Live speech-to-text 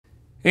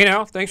Hey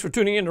now, thanks for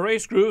tuning in to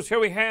RaceGrooves. Here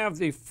we have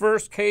the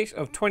first case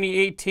of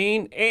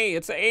 2018.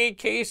 It's an A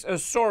case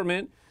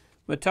assortment.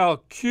 Mattel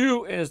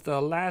Q is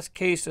the last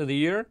case of the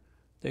year.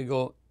 They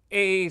go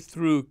A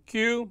through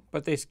Q,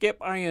 but they skip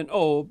I and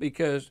O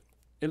because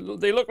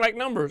they look like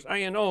numbers, I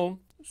and O.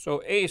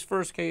 So A is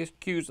first case,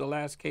 Q is the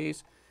last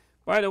case.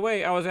 By the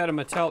way, I was at a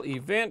Mattel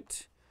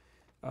event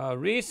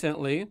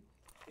recently,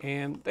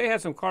 and they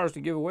had some cars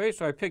to give away,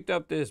 so I picked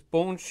up this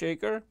bone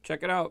shaker.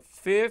 Check it out,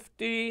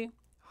 50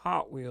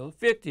 Hot Wheels,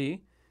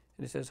 50,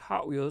 and it says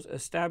Hot Wheels,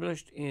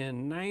 established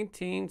in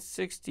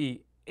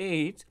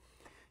 1968.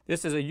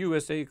 This is a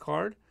USA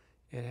card.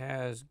 It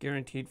has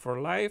guaranteed for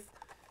life.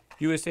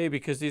 USA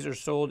because these are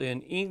sold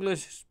in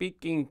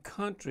English-speaking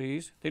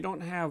countries. They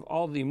don't have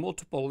all the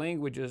multiple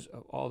languages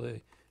of all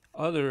the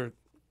other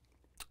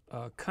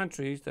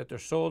countries that they're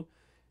sold.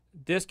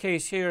 This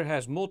case here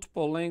has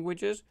multiple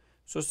languages.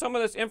 So some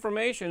of this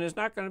information is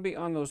not going to be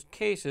on those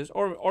cases,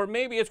 or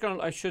maybe it's going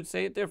to, I should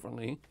say it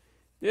differently.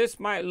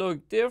 This might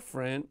look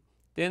different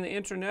than the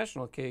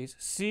international case,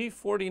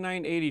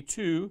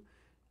 C4982.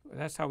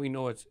 That's how we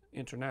know it's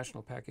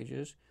international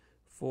packages.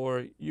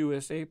 For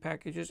USA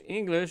packages,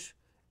 English,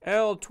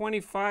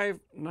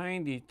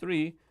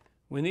 L2593.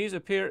 When these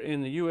appear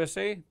in the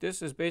USA,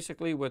 this is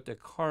basically what the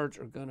cards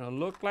are going to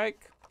look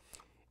like.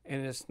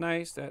 And it's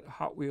nice that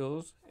Hot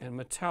Wheels and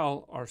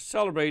Mattel are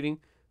celebrating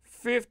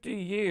 50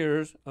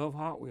 years of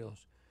Hot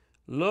Wheels.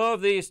 Love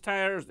these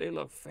tires. They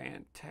look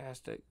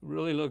fantastic.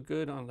 Really look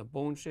good on the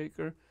bone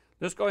shaker.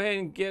 Let's go ahead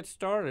and get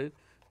started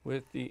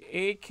with the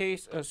A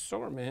case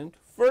assortment.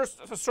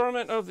 First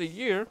assortment of the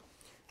year.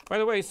 By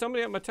the way,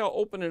 somebody at Mattel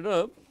opened it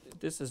up.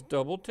 This is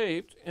double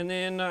taped. And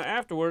then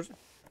afterwards,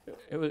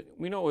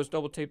 we know it was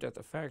double taped at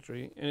the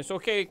factory. And it's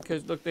okay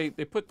because look, they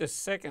put the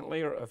second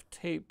layer of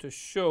tape to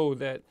show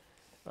that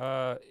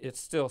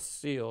it's still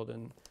sealed.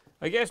 And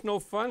I guess no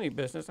funny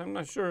business. I'm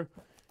not sure.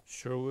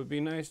 Sure would be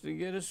nice to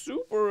get a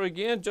super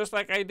again, just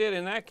like I did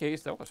in that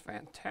case. That was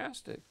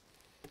fantastic.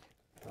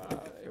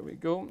 There we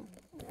go.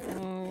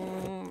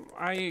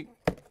 I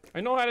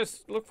know how to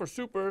look for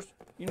supers.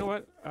 You know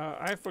what?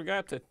 I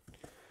forgot to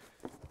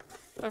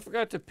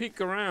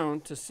peek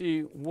around to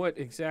see what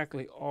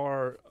exactly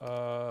are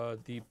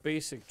the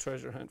basic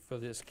treasure hunt for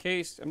this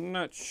case. I'm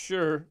not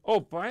sure. Oh,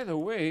 by the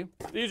way,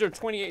 these are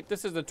 28.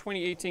 This is the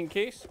 2018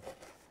 case.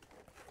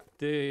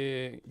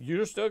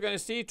 You're still going to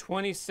see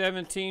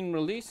 2017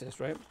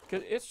 releases, right?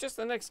 Because it's just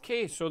the next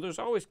case, so there's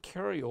always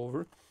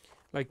carryover.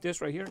 Like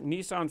this right here,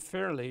 Nissan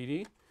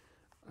Fairlady.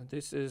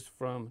 This is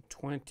from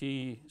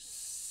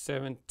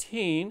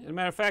 2017. As a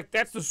matter of fact,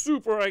 that's the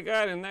super I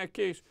got in that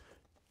case.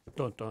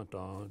 Dun, dun,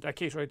 dun. That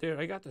case right there,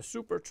 I got the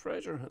super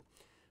treasure hunt.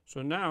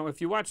 So now, if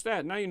you watch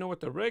that, now you know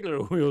what the regular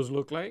wheels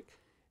look like.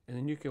 And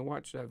then you can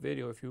watch that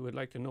video if you would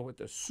like to know what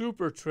the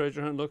super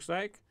treasure hunt looks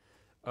like.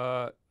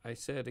 I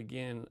said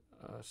again,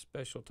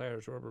 special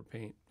tires, rubber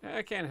paint.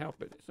 I can't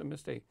help it. It's a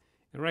mistake.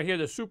 And right here,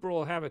 the super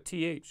will have a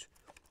TH.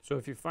 So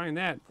if you find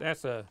that,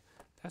 that's a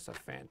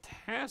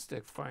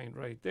fantastic find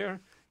right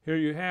there. Here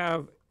you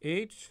have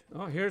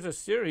here's a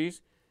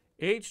series,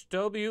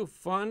 HW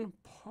Fun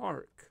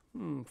Park.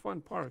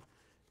 Fun Park.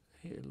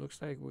 Here it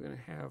looks like we're gonna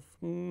have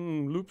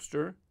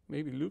Loopster.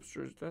 Maybe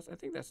Loopster. I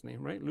think that's the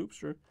name, right?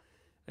 Loopster.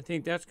 I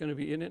think that's gonna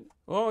be in it.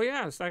 Oh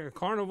yeah, it's like a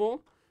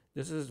carnival.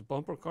 This is a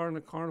bumper car in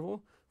the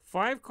carnival.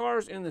 5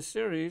 cars in the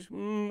series.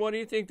 What do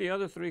you think the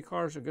other 3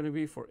 cars are going to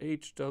be for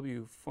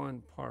HW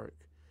Fun Park?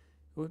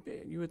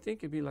 You would think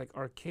it'd be like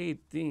arcade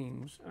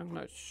themes. I'm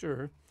not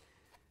sure.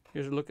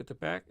 Here's a look at the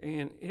back.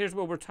 And here's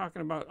what we're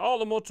talking about. All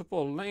the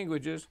multiple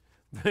languages.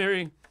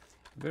 Very,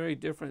 very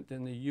different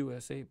than the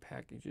USA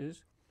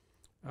packages.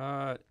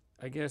 I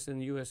guess in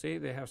the USA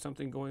they have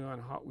something going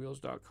on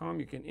HotWheels.com.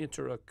 You can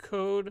enter a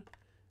code.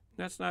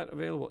 That's not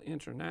available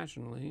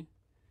internationally.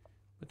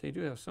 But they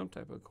do have some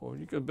type of code.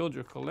 You can build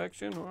your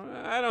collection. Or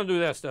I don't do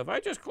that stuff. I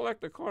just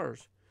collect the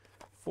cars.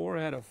 4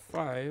 out of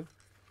 5.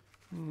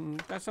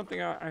 That's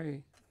something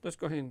let's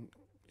go ahead and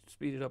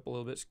speed it up a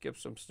little bit, skip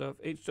some stuff.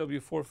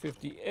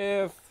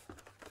 HW450F.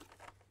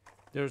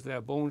 There's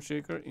that bone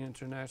shaker,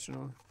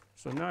 international.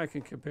 So now I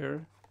can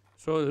compare.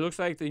 So it looks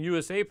like the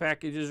USA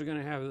packages are going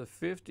to have the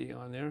 50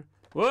 on there.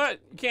 What?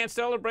 You can't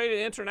celebrate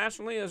it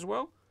internationally as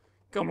well?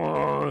 Come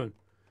on.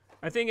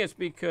 I think it's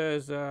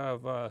because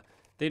of...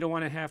 they don't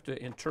want to have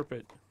to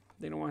interpret.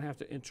 They don't want to have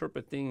to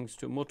interpret things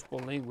to multiple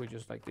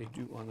languages like they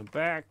do on the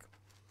back.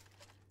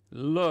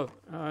 Look,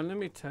 let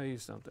me tell you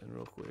something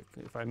real quick.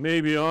 If I may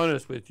be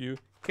honest with you,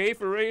 K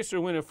for Racer,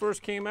 when it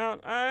first came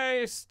out,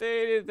 I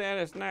stated that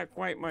it's not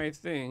quite my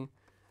thing.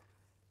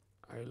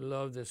 I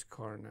love this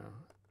car now.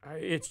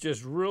 It's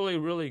just really,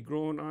 really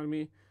growing on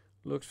me.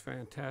 Looks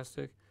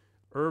fantastic.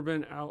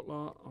 Urban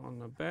Outlaw on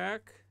the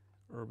back.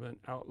 Urban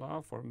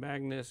Outlaw for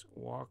Magnus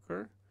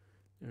Walker.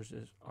 There's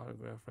his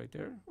autograph right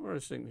there, or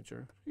a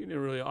signature. You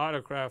didn't really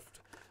autograph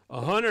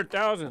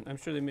 100,000. I'm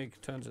sure they make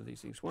tons of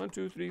these things. 1,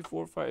 2, 3,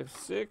 4, 5,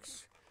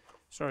 6.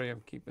 Sorry,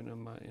 I'm keeping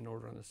them in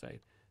order on the side.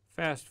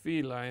 Fast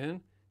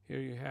Feline. Here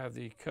you have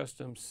the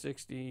custom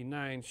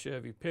 '69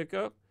 Chevy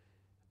pickup,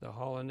 the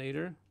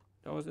Hollinator.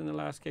 That was in the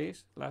last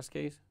case.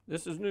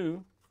 This is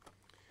new.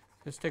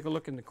 Let's take a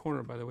look in the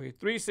corner, by the way.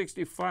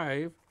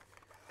 365.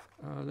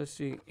 Let's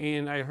see.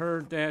 And I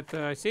heard that,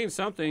 I seen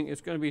something.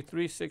 It's going to be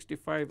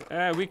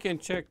 365. We can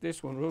check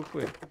this one real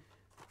quick.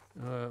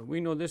 We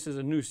know this is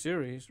a new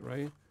series,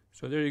 right?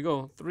 So there you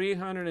go.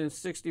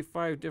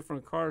 365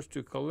 different cars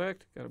to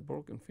collect. Got a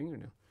broken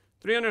fingernail.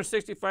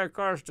 365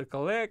 cars to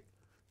collect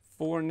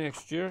for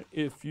next year,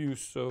 if you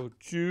so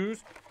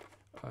choose.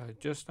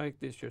 Just like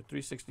this year,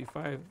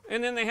 365.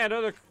 And then they had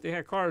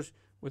cars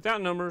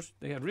without numbers.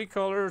 They had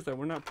recolors that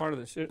were not part of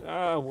the series.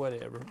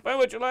 Whatever. Buy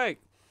what you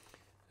like.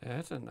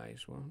 That's a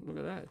nice one. Look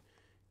at that.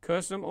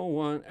 Custom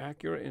 01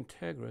 Acura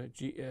Integra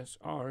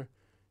GSR.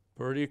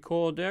 Pretty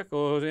cool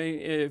decos.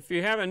 If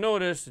you haven't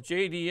noticed,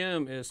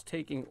 JDM is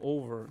taking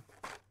over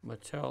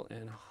Mattel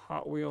and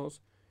Hot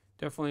Wheels.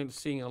 Definitely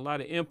seeing a lot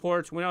of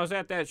imports. When I was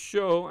at that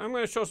show, I'm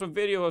going to show some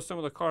video of some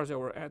of the cars that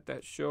were at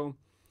that show.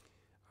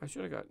 I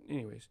should have got,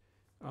 anyways.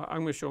 I'm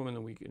going to show them in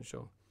the weekend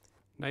show.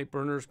 Night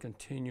Burners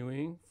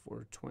continuing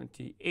for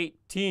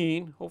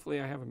 2018.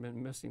 Hopefully I haven't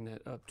been messing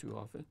that up too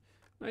often.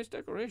 Nice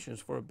decorations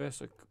for a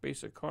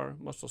basic car.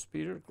 Muscle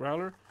Speeder,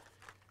 Growler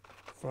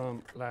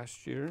from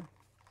last year.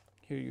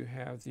 Here you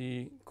have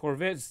the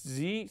Corvette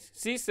C7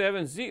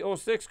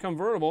 Z06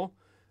 convertible.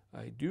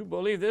 I do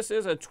believe this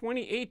is a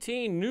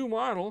 2018 new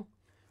model.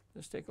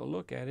 Let's take a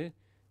look at it.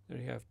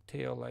 There you have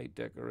tail light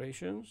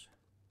decorations.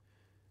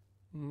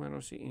 I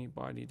don't see any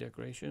body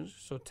decorations.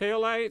 So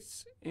tail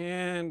lights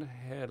and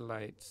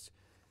headlights.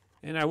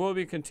 And I will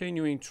be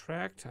continuing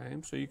track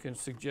time, so you can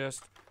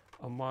suggest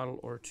a model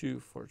or two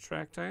for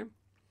track time.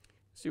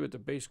 See what the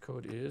base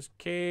code is.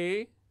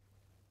 K29.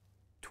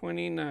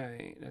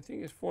 I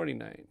think it's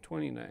 49.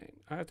 29.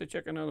 I have to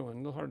check another one. A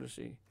little hard to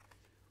see.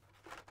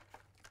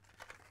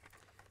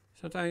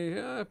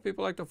 Sometimes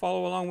people like to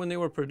follow along when they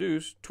were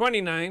produced.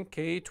 29,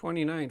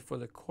 K29 for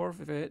the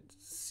Corvette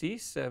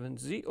C7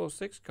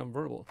 Z06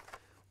 convertible.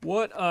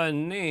 What a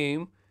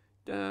name.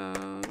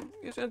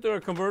 Isn't there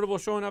a convertible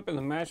showing up in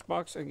the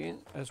Matchbox again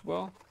as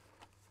well?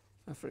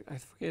 I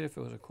forget if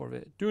it was a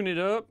Corvette. Doing it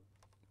up.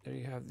 There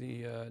you have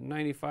the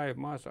 95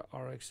 Mazda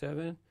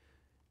RX-7.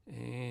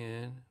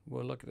 And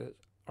we'll look at the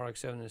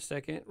RX-7 in a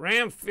second.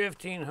 Ram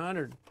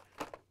 1500.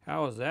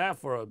 How is that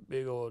for a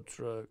big old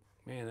truck?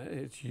 Man,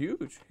 it's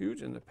huge.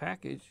 Huge in the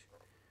package.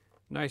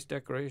 Nice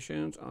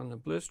decorations on the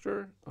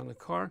blister, on the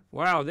car.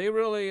 Wow, they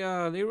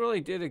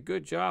really did a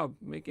good job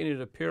making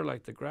it appear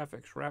like the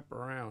graphics wrap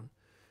around.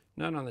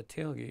 Not on the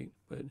tailgate,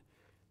 but it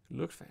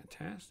looks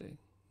fantastic.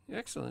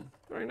 Excellent.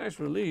 Very nice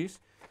release.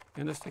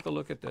 And let's take a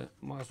look at the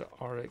Mazda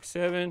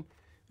RX-7.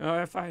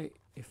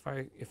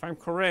 If I'm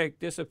correct,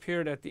 this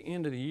appeared at the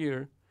end of the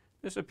year.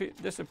 This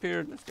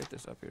appeared. Let's get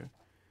this up here.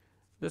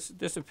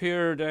 This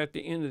appeared at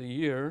the end of the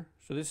year.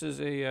 So this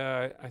is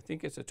I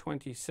think it's a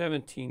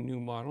 2017 new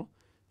model.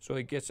 So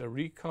it gets a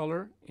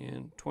recolor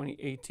in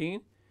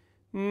 2018.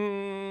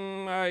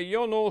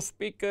 You no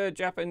speak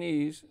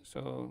Japanese,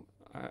 so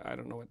I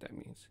don't know what that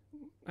means.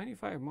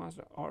 95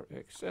 Mazda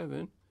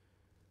RX-7.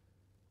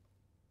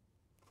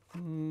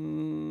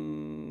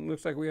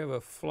 Looks like we have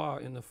a flaw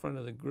in the front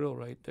of the grill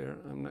right there.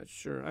 I'm not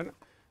sure.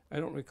 I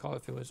don't recall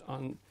if it was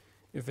on,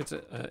 if it's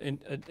an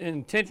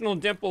intentional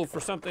dimple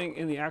for something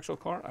in the actual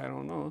car. I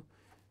don't know.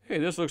 Hey,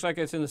 this looks like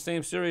it's in the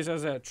same series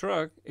as that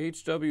truck,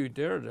 HW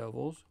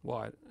Daredevils.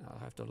 Well, I'll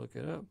have to look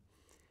it up.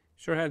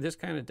 Sure had this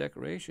kind of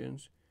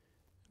decorations.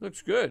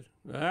 Looks good.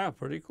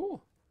 Pretty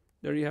cool.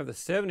 There you have the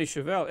 70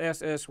 Chevelle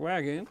SS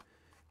Wagon.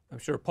 I'm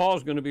sure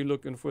Paul's going to be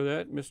looking for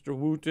that. Mr.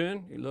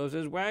 Wooten, he loves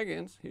his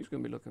wagons. He's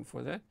going to be looking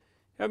for that.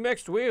 Have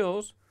mixed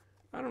wheels.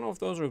 I don't know if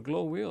those are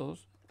glow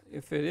wheels.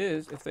 If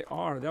they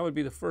are, that would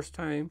be the first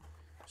time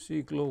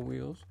see glow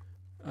wheels.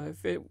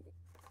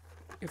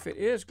 If it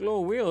is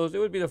glow wheels, it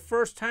would be the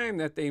first time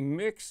that they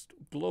mixed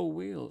glow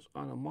wheels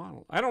on a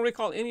model. I don't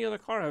recall any other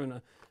car having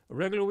a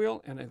regular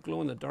wheel and a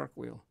glow-in-the-dark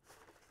wheel.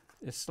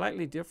 It's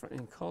slightly different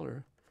in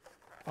color.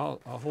 I'll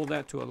hold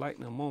that to a light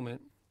in a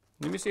moment.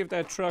 Let me see if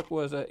that truck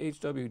was a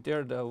HW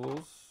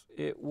Daredevils.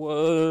 It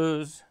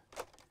was...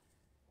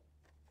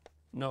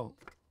 No.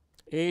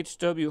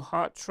 HW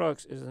Hot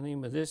Trucks is the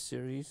name of this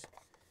series.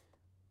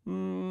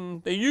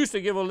 They used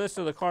to give a list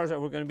of the cars that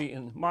were going to be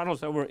in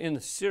models that were in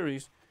the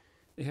series.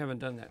 They haven't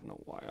done that in a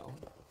while.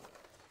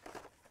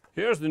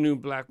 Here's the new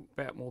black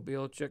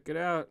Batmobile. Check it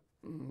out.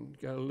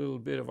 Got a little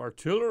bit of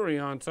artillery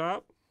on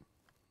top.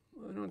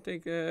 I don't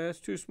think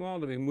that's too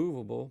small to be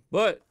movable,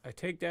 but I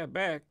take that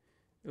back.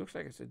 It looks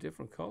like it's a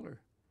different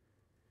color.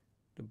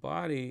 The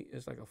body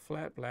is like a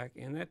flat black,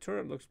 and that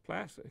turret looks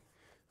plastic.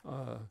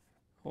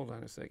 Hold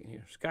on a second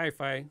here.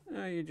 Sky-Fi,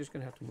 you're just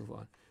going to have to move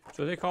on.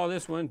 So they call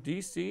this one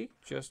DC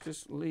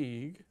Justice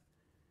League.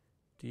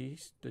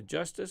 The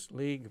Justice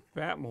League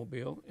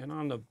Batmobile. And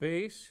on the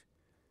base,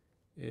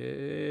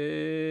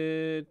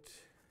 it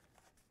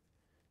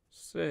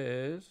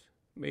says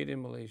made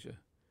in Malaysia.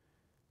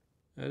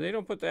 They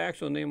don't put the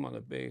actual name on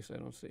the base, I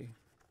don't see.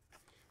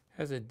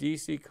 Has a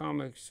DC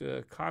Comics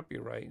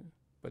copyright,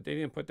 but they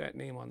didn't put that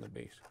name on the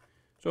base.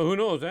 So who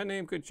knows? That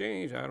name could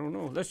change. I don't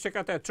know. Let's check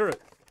out that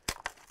turret.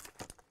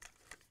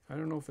 I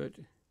don't know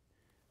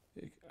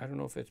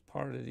if it's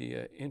part of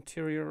the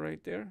interior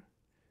right there,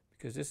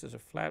 because this is a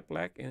flat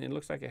black and it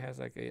looks like it has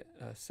like a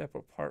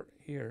separate part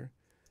here.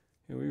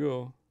 Here we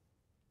go.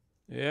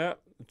 Yeah,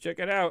 check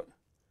it out.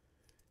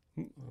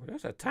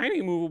 That's a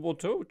tiny movable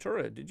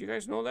turret. Did you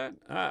guys know that?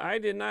 I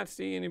did not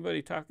see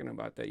anybody talking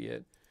about that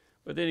yet.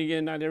 But then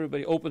again, not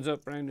everybody opens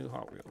up brand new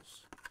Hot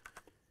Wheels.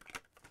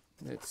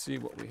 Let's see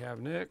what we have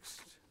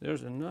next.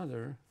 There's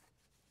another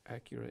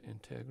Acura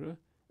Integra.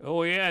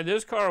 Oh yeah,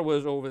 this car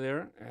was over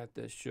there at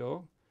the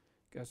show.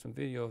 Got some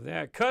video of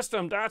that.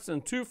 Custom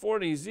Datsun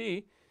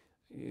 240Z.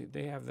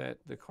 They have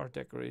the car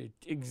decorated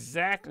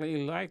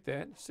exactly like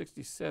that.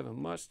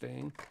 67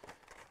 Mustang.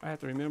 I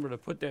have to remember to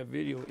put that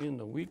video in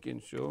the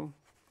weekend show.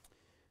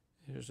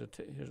 Here's a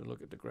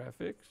look at the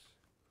graphics.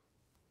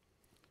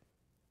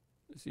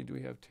 Let's see, do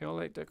we have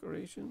taillight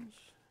decorations?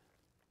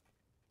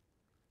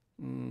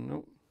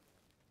 Nope.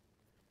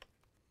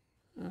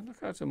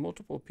 Look how it's in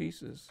multiple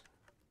pieces.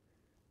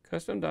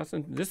 Custom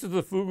Datsun. This is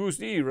the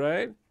Fugus E,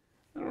 right?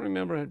 I don't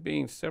remember it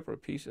being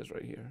separate pieces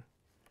right here.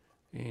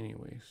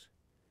 Anyways.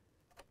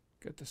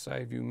 Got the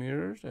side view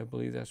mirrors. I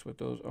believe that's what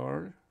those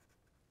are.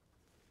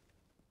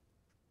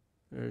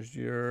 There's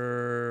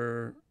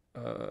your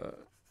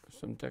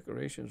some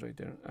decorations right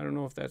there. I don't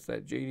know if that's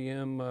that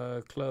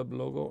JDM Club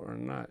logo or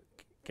not.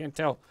 Can't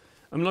tell.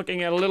 I'm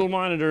looking at a little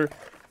monitor.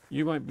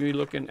 You might be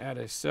looking at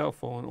a cell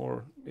phone,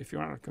 or if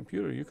you're on a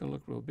computer, you can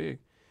look real big.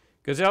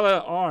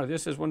 Gazella R.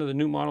 This is one of the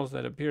new models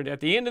that appeared at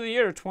the end of the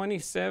year,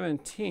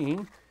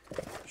 2017.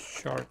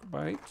 Shark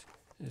Bite.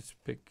 Let's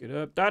pick it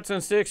up.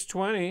 Datsun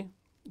 620.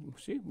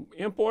 See,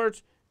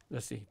 imports.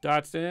 Let's see.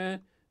 Datsun,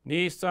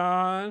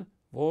 Nissan,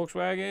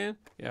 Volkswagen.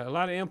 Yeah, a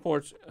lot of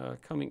imports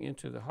coming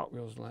into the Hot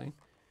Wheels line.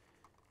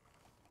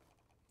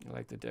 I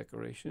like the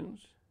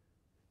decorations.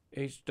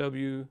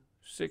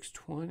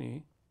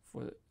 HW620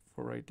 for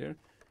right there.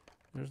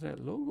 There's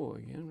that logo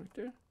again right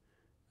there.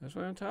 That's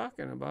what I'm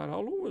talking about,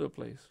 all over the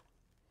place.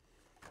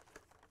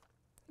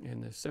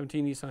 And the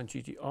 17 Nissan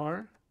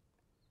GTR. I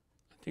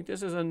think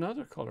this is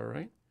another color,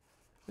 right?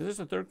 Is this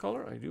a third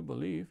color? I do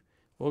believe.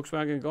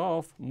 Volkswagen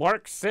Golf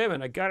Mark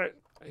 7. I got it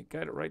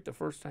right the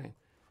first time.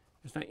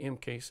 It's not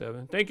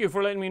MK7. Thank you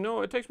for letting me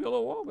know. It takes me a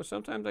little while, but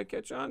sometimes I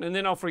catch on, and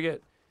then I'll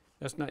forget.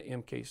 That's not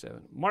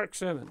MK7. Mark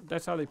 7.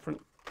 That's how they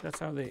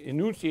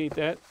enunciate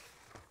that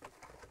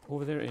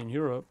over there in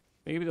Europe.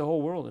 Maybe the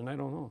whole world, and I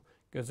don't know.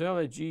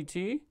 Gazella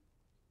GT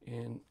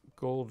in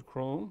gold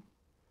chrome.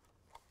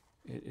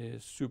 It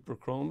is super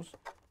chromes.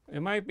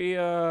 It might be,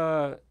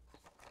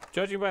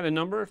 judging by the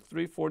number,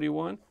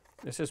 341.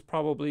 This is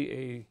probably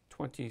a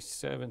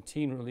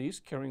 2017 release,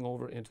 carrying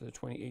over into the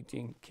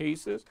 2018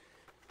 cases.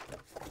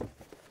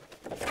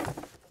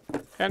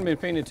 Hadn't been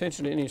paying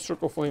attention to any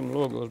Circle Flame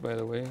logos, by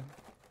the way.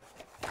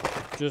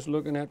 Just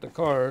looking at the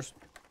cars.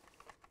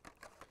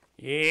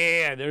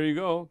 Yeah, there you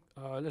go.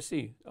 Let's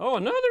see. Oh,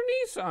 another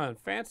Nissan.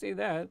 Fancy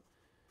that.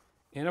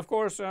 And of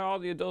course, all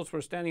the adults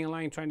were standing in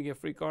line trying to get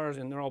free cars,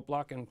 and they're all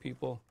blocking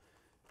people.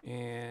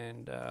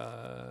 And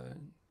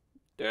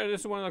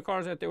this is one of the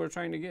cars that they were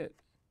trying to get.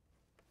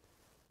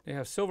 They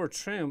have silver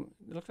trim.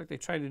 It looks like they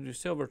tried to do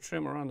silver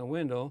trim around the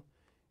window.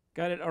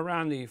 Got it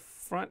around the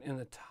front and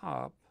the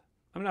top.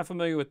 I'm not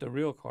familiar with the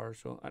real car,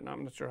 so I'm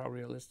not sure how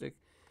realistic.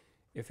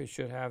 If it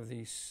should have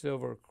the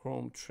silver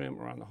chrome trim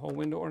around the whole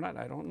window or not,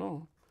 I don't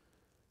know.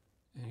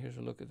 And here's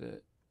a look at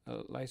the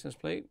license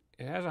plate.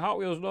 It has a Hot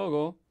Wheels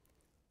logo,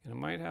 and it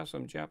might have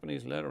some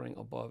Japanese lettering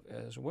above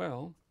as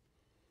well.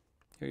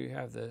 Here you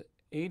have the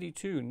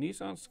 82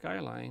 Nissan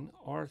Skyline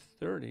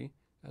R30,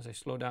 as I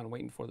slow down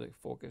waiting for the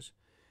focus.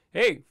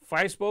 Hey,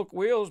 5-spoke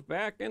wheels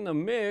back in the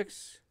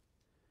mix.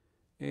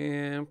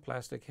 And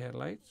plastic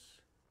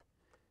headlights.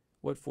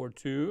 What for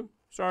two?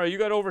 Sorry, you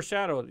got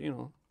overshadowed, you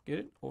know. Get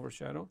it?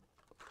 Overshadowed.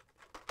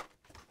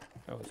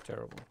 That was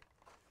terrible.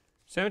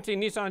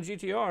 17 Nissan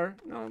GTR.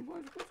 No,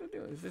 what's the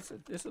deal? This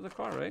is the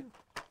car, right?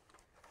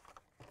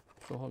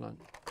 So hold on.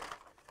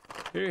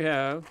 Here you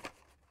have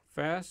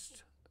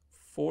fast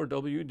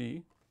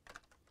 4WD.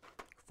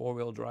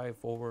 Four-wheel drive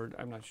forward.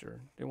 I'm not sure.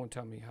 They won't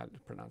tell me how to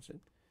pronounce it.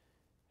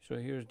 So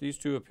here's, these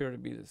two appear to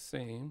be the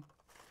same.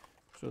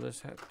 So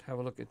let's have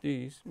a look at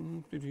these.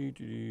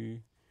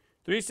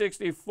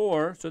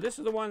 364. So this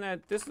is the one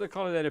this is the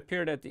color that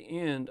appeared at the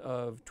end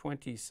of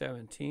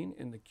 2017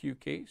 in the Q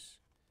case.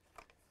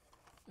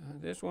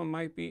 This one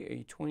might be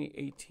a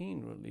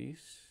 2018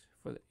 release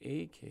for the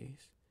A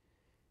case.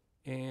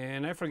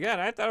 And I forgot,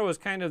 I thought it was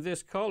kind of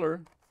this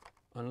color,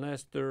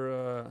 unless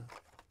they're,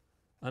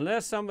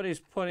 unless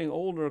somebody's putting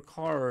older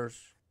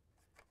cars.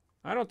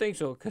 I don't think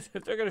so, because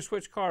if they're going to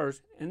switch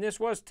cars, and this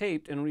was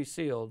taped and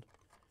resealed,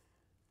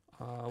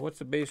 what's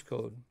the base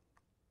code?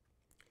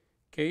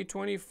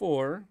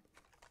 K24,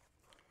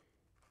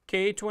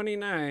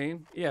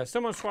 K29. Yeah,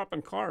 someone's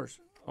swapping cars,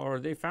 or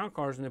they found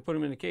cars and they put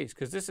them in the case,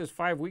 because this is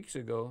 5 weeks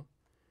ago.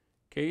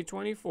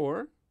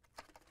 K24,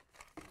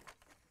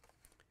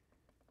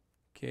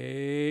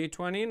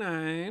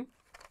 K29.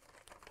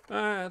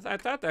 I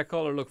thought that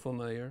color looked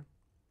familiar.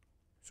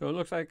 So it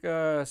looks like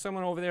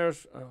someone over there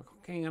is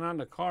hanging on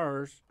to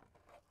cars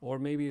Or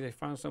maybe they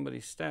found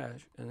somebody's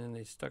stash and then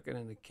they stuck it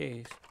in the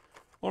case.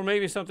 Or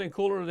maybe something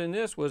cooler than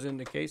this was in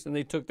the case and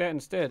they took that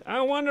instead.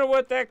 I wonder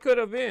what that could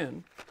have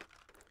been.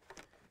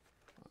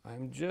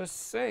 I'm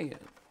just saying.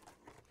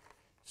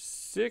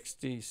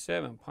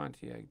 67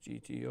 Pontiac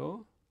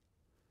GTO.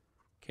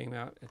 Came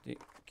out at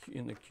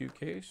in the Q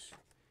case.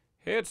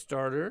 Head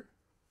starter.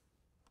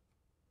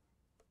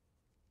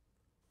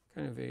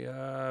 Kind of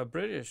a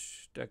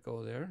British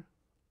deco there.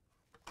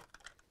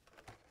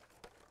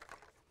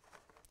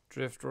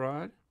 Drift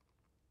rod.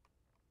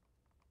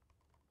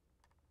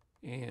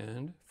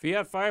 And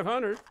Fiat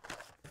 500.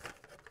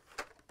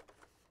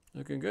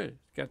 Looking good.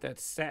 It's got that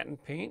satin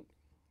paint.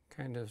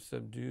 Kind of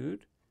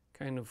subdued.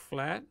 Kind of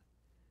flat.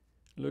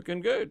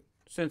 Looking good.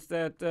 Since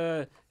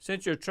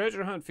your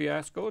treasure hunt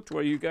fiasco to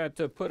where you got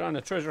to put on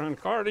a treasure hunt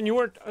card and you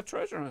weren't a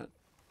treasure hunt.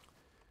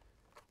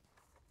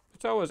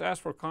 It's always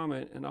asked for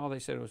comment and all they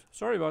said was,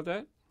 sorry about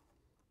that.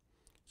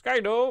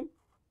 Sky Dome.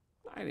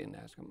 I didn't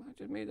ask them. I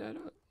just made that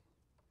up.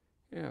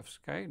 Yeah,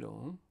 Sky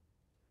Dome.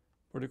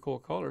 Pretty cool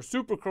color.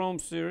 Super Chrome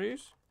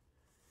series.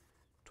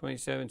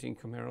 2017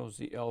 Camaro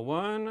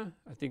ZL1.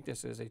 I think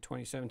this is a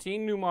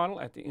 2017 new model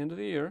at the end of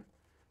the year.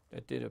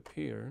 That did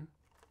appear.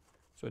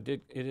 So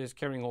it is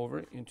carrying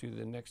over into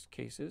the next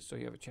cases, so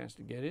you have a chance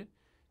to get it.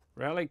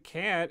 Rally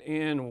Cat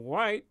in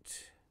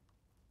white.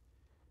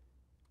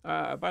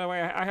 By the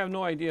way, I have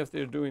no idea if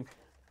they're doing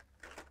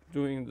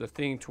the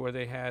thing to where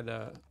they had.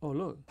 Oh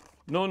look,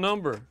 no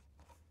number.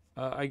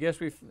 I guess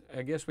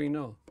we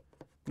know,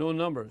 no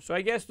number. So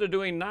I guess they're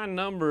doing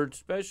non-numbered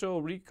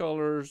special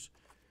recolors,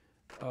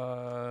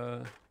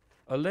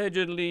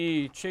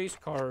 allegedly chase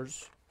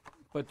cars,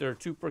 but they're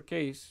 2 per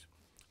case.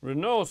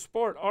 Renault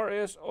Sport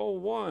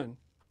RS01.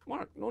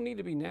 Mark, no need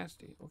to be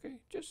nasty, okay?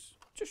 Just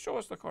show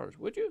us the cars,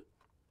 would you?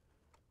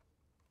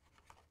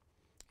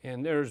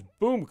 And there's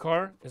Boom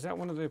Car. Is that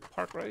one of the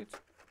park rides?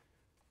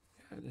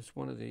 Yeah, this is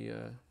one of the,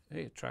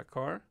 hey, track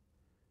car.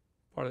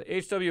 Part of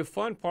the HW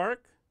Fun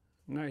Park.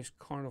 Nice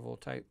carnival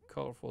type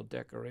colorful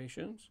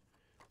decorations.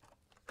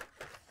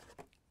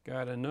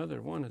 Got another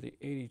one of the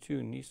 82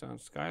 Nissan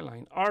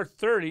Skyline.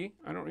 R30.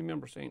 I don't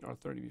remember saying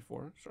R30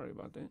 before. Sorry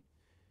about that.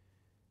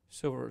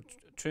 Silver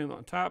trim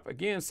on top.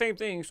 Again, same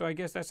thing, so I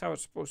guess that's how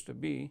it's supposed to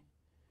be.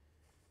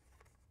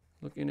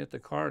 Looking at the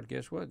card,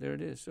 guess what? There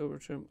it is, silver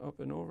trim up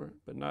and over,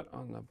 but not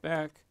on the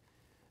back.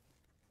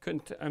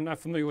 I'm not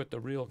familiar with the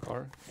real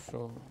car,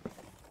 so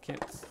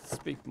can't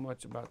speak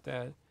much about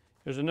that.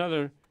 There's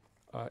another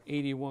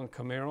 81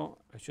 Camaro.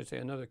 I should say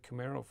another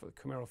Camaro for the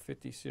Camaro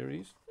 50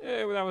 series.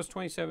 Yeah, well, that was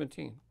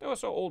 2017. That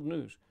was so old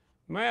news.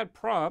 Mad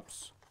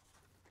Propz.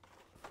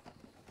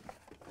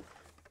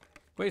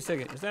 Wait a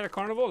second, is that a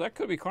Carnival? That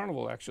could be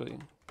Carnival, actually.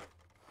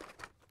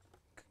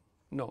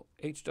 No,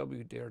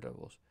 HW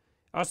Daredevils.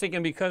 I was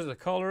thinking because of the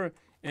color,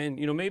 and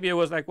you know, maybe it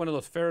was like one of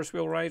those Ferris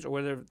wheel rides, or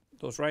whether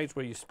those rides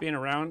where you spin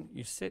around,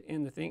 you sit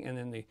in the thing, and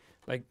then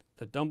like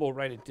the Dumbo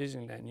ride at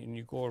Disneyland, and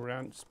you go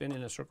around, spin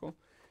in a circle.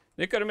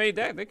 They could have made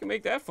that. They could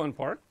make that fun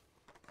park.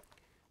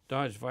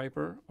 Dodge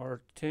Viper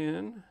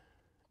R10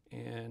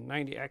 and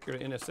 90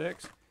 Acura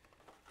NSX.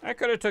 I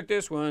could have took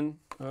this one.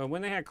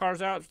 When they had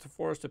cars out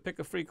for us to pick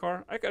a free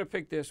car, I could have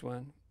picked this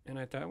one. And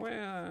I thought,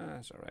 well,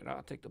 that's all right.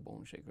 I'll take the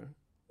Bone Shaker.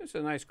 It's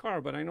a nice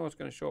car, but I know it's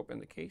going to show up in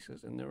the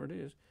cases, and there it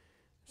is,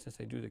 since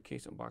I do the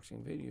case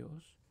unboxing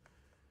videos.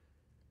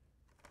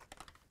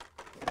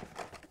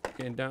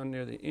 Getting down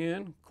near the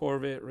end,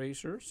 Corvette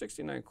Racer,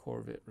 69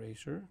 Corvette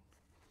Racer.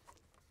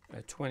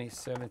 A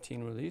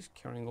 2017 release,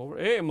 carrying over.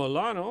 Hey,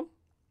 Milano.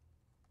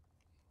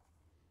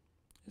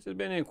 This has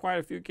been in quite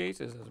a few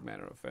cases, as a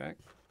matter of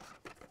fact.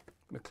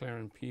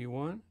 McLaren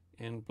P1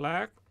 in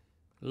black.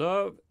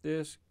 Love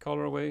this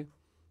colorway.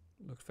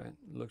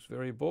 Looks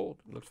very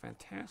bold. Looks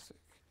fantastic.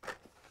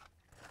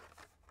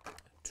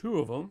 2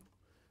 of them.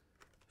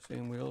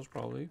 Same wheels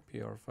probably.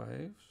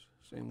 PR5s.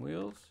 Same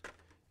wheels.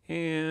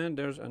 And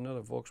there's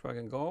another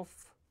Volkswagen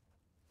Golf.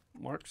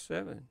 Mark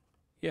 7.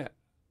 Yeah,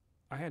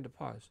 I had to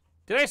pause.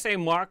 Did I say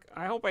Mark?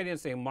 I hope I didn't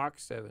say Mark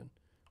 7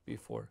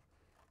 before.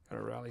 Got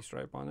a rally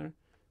stripe on there.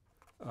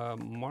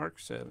 Mark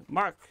 7.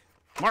 Mark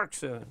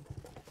 7.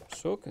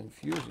 So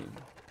confusing.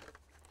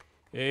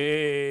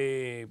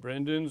 Hey,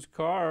 Brendan's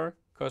car.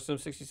 Custom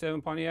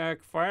 67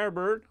 Pontiac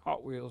Firebird.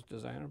 Hot Wheels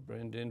designer,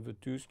 Brendan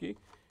Vituski.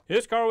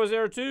 His car was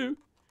there too.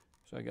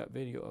 So I got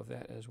video of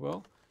that as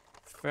well.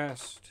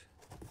 Fast,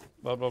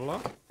 blah, blah,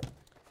 blah.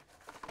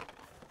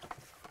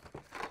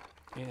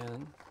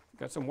 And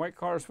got some white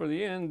cars for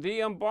the end.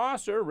 The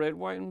Embosser, red,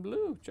 white, and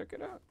blue. Check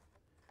it out.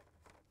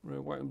 Red,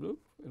 white, and blue.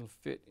 It'll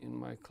fit in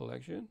my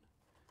collection.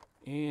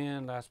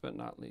 And last but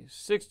not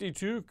least,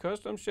 62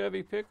 custom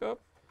Chevy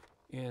pickup.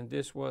 And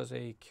this was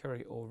a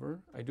carryover.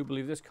 I do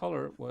believe this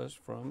color was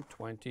from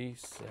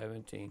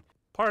 2017.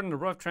 Pardon the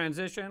rough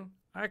transition.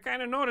 I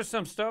kind of noticed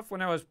some stuff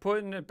when I was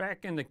putting it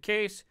back in the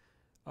case.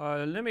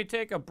 Let me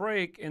take a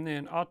break, and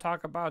then I'll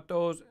talk about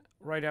those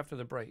right after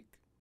the break.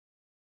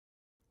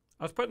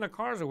 I was putting the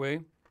cars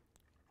away,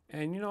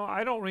 and you know,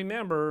 I don't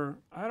remember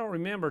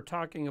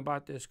talking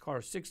about this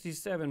car,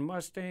 67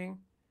 Mustang.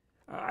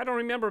 I don't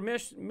remember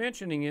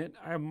mentioning it.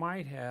 I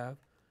might have,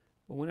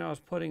 but when I was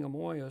putting them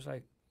away, I was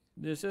like,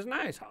 "This is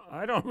nice."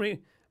 I don't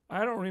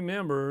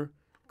remember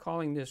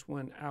calling this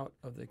one out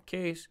of the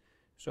case.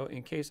 So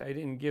in case I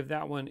didn't give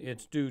that one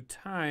its due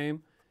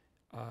time,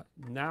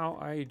 now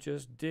I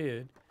just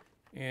did.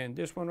 And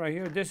this one right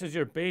here, this is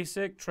your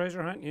basic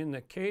treasure hunt in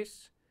the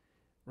case.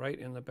 Right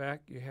in the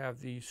back, you have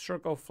the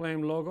Circle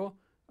Flame logo.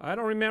 I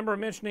don't remember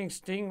mentioning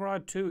Sting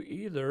Rod 2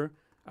 either.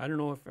 I don't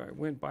know if I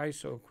went by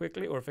so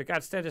quickly or if it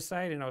got set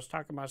aside and I was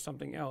talking about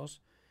something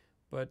else.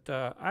 But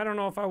I don't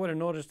know if I would have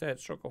noticed that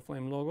Circle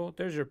Flame logo.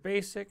 There's your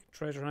basic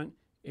treasure hunt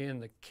in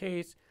the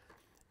case.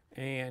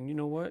 And you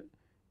know what?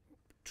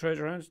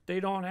 Treasure hunts, they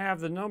don't have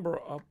the number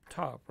up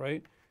top,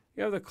 right?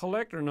 You have the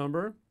collector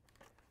number.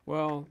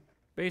 Well,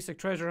 basic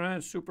treasure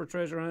hunts, super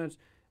treasure hunts,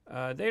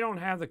 they don't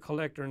have the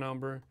collector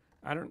number.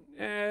 I don't,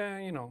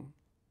 you know,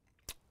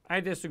 I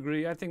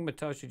disagree. I think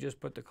Mattel should just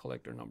put the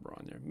collector number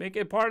on there. Make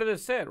it part of the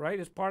set, right?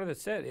 It's part of the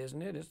set,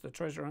 isn't it? It's the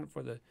treasure hunt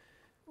for the,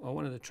 well,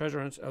 one of the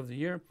treasure hunts of the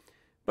year.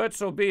 But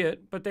so be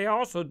it. But they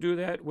also do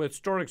that with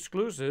store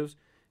exclusives.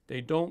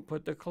 They don't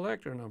put the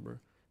collector number.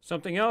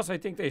 Something else I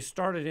think they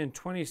started in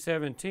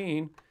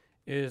 2017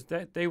 is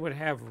that they would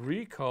have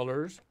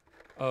recolors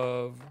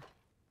of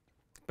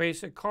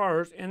basic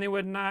cars and they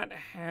would not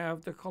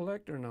have the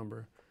collector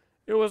number.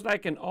 It was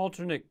like an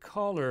alternate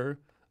color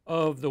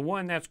of the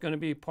one that's going to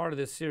be part of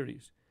this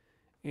series.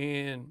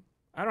 And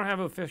I don't have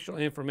official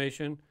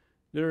information.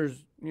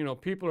 There's, you know,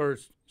 people are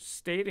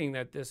stating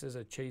that this is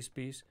a chase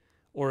piece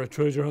or a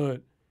treasure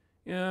hunt.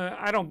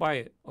 I don't buy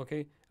it,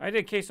 okay? I did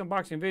a case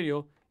unboxing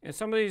video, and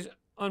some of these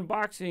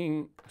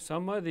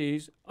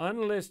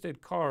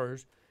unlisted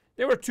cars,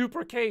 they were 2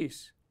 per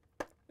case.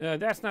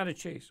 That's not a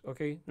chase,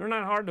 okay? They're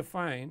not hard to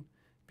find.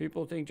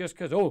 People think just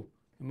because, oh,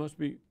 it must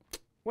be,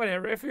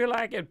 whatever. If you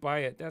like it, buy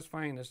it. That's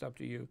fine. That's up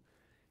to you.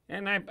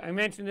 And I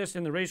mentioned this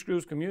in the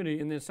RaceGrooves community,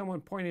 and then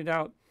someone pointed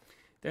out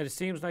that it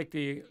seems like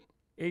the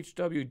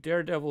HW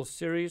Daredevils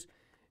series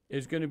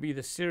is going to be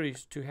the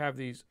series to have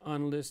these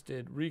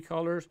unlisted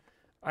recolors.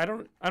 I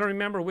don't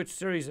remember which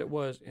series it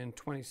was in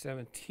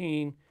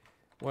 2017.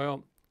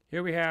 Well,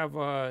 here we have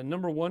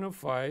number 1 of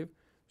 5,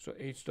 so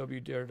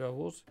HW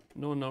Daredevils,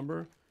 no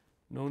number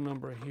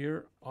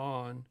here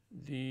on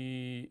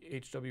the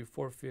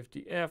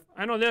HW450F.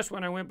 I know this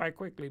one I went by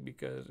quickly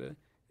because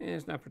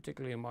it's not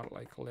particularly a model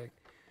I collect.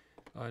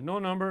 No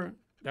number,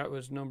 that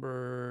was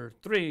number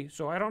 3,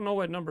 so I don't know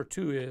what number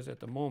 2 is at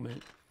the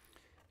moment.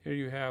 Here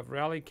you have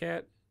Rally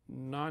Cat,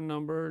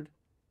 non-numbered,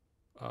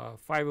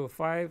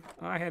 505.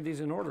 I had these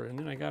in order and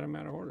then I got them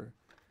out of order.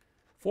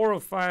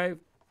 405,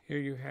 here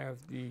you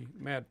have the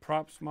Mad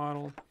Propz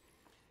model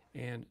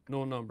and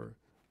no number.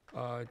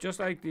 Just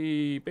like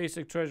the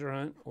basic treasure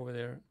hunt over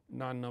there,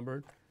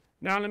 non-numbered.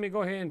 Now let me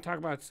go ahead and talk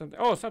about something.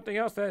 Oh, something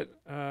else that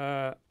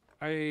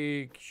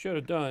I should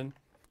have done.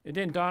 It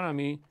didn't dawn on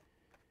me.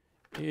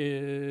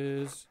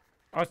 Is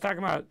I was talking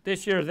about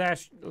this year,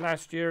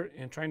 last year,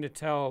 and trying to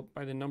tell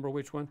by the number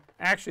which one.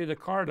 Actually, the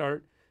card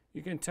art,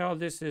 you can tell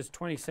this is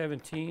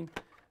 2017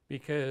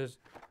 because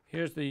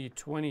here's the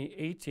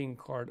 2018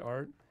 card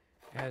art.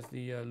 Has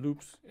the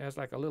loops, has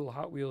like a little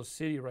Hot Wheels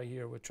city right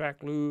here with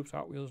track loops,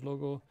 Hot Wheels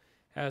logo,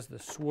 has the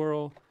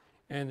swirl,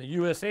 and the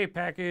USA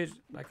package,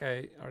 like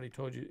I already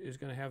told you, is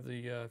going to have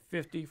the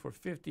 50 for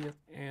 50th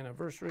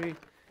anniversary.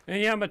 And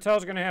yeah,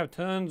 Mattel's going to have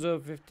tons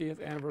of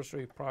 50th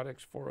anniversary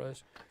products for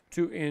us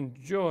to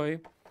enjoy.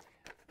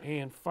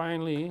 And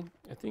finally,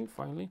 I think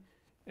finally,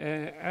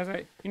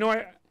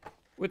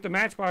 with the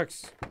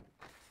Matchbox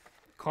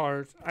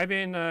cards, I've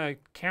been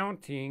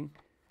counting,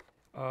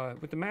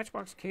 with the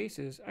Matchbox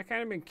cases, I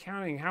kind of been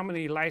counting how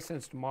many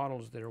licensed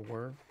models there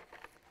were.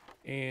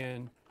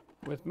 And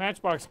with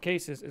Matchbox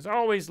cases, it's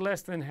always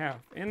less than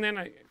half. And then,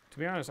 to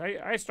be honest,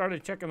 I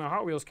started checking the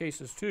Hot Wheels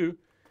cases too.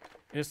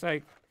 It's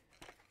like,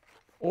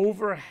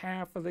 over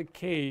half of the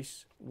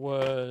case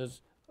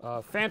was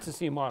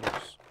fantasy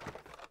models.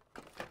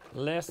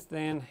 Less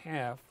than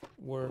half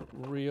were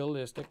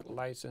realistic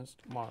licensed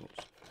models.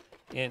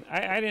 And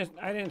I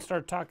didn't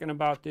start talking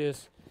about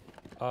this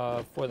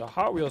for the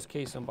Hot Wheels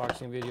case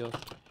unboxing videos.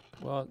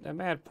 Well, that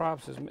Mad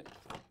Propz is,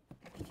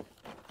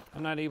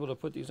 I'm not able to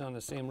put these on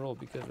the same roll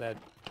because I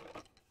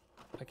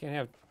can't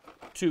have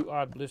 2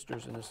 odd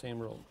blisters in the same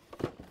roll.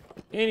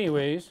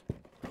 Anyways,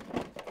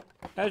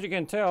 as you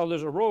can tell,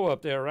 there's a row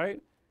up there, right?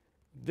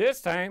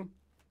 This time,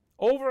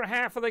 over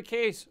half of the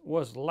case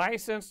was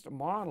licensed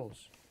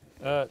models.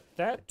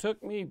 That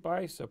took me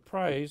by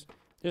surprise.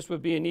 This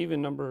would be an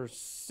even number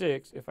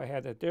 6 if I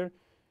had that there.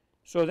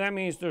 So that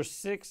means there's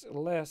 6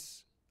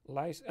 less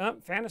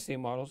fantasy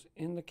models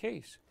in the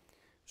case.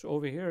 So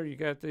over here, you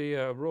got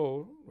the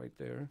row right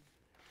there.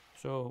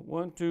 So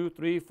 1, 2,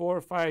 3,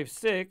 4, 5,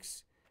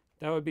 6.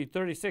 That would be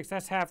 36.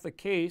 That's half the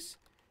case.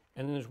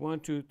 And then there's 1,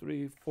 2,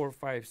 3, 4,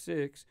 5,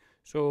 6.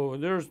 So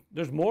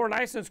there's more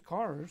licensed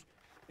cars.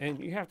 And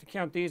you have to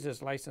count these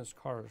as licensed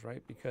cars,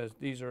 right? Because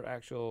these are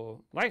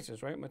actual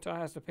license, right? Mattel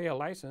has to pay a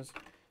license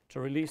to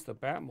release the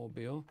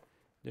Batmobile.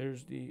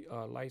 There's the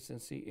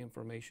licensee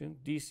information.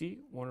 DC,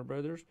 Warner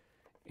Brothers,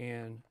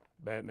 and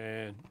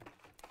Batman.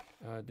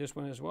 This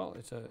one as well.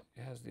 It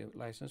has the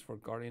license for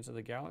Guardians of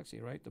the Galaxy,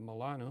 right? The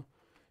Milano.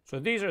 So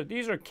these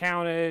are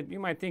counted. You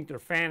might think they're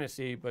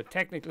fantasy, but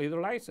technically they're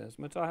licensed.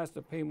 Mattel has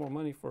to pay more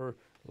money for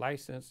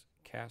licensed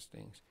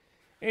castings.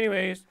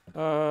 Anyways,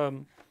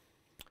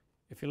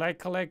 if you like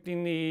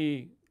collecting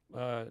the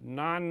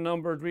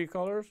non-numbered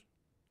recolors,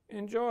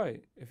 enjoy.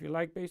 If you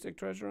like basic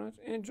treasure hunts,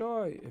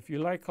 enjoy. If you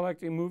like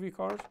collecting movie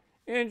cars,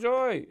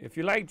 enjoy. If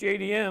you like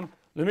JDM,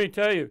 let me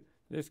tell you,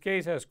 this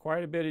case has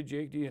quite a bit of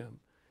JDM.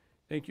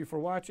 Thank you for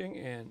watching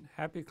and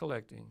happy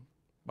collecting.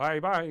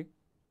 Bye-bye.